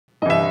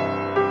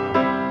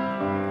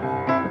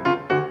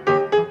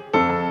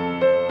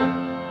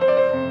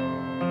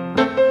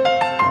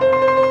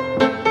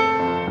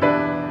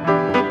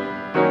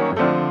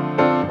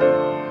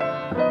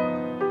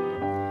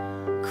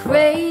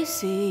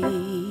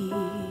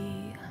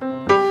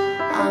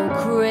I'm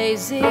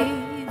crazy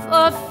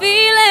for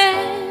feeling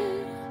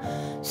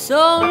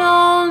so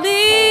lonely,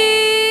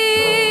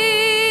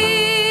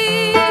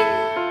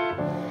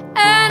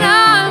 and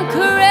I'm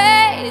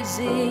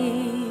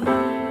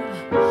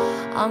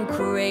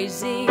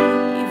crazy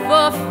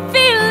for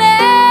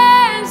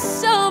feeling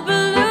so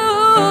blue.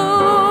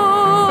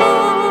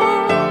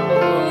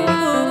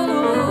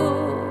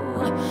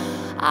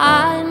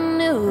 I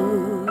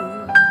knew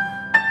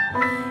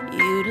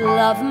you'd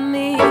love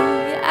me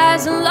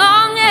as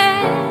long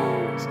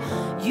as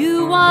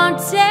you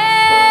wanted.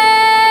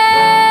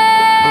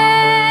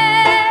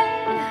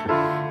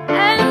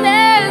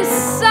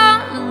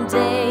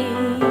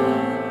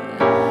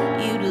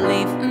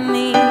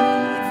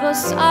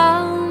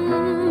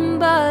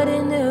 Somebody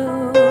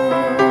new.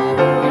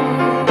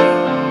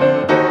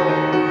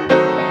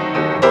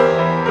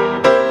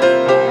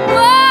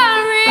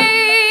 Worry,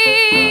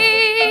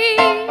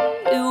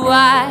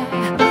 why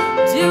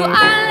do I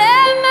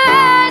let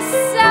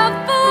myself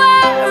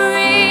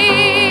worry?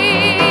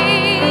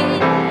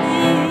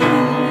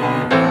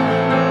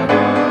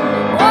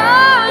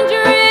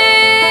 Wondering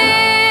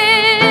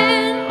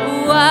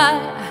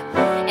what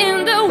in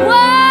the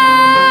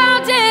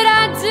world did I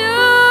do?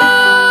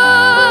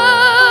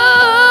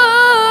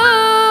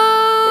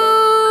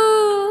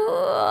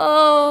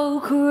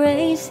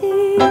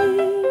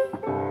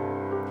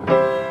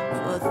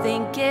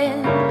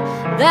 Thinking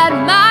that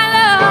my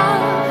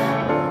love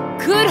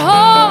could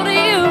hold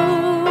you.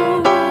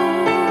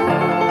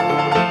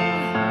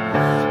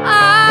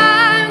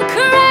 I'm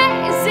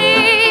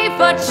crazy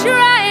for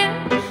trying,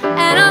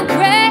 and I'm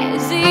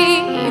crazy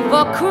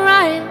for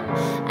crying,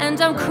 and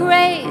I'm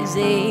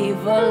crazy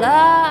for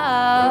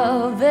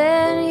loving.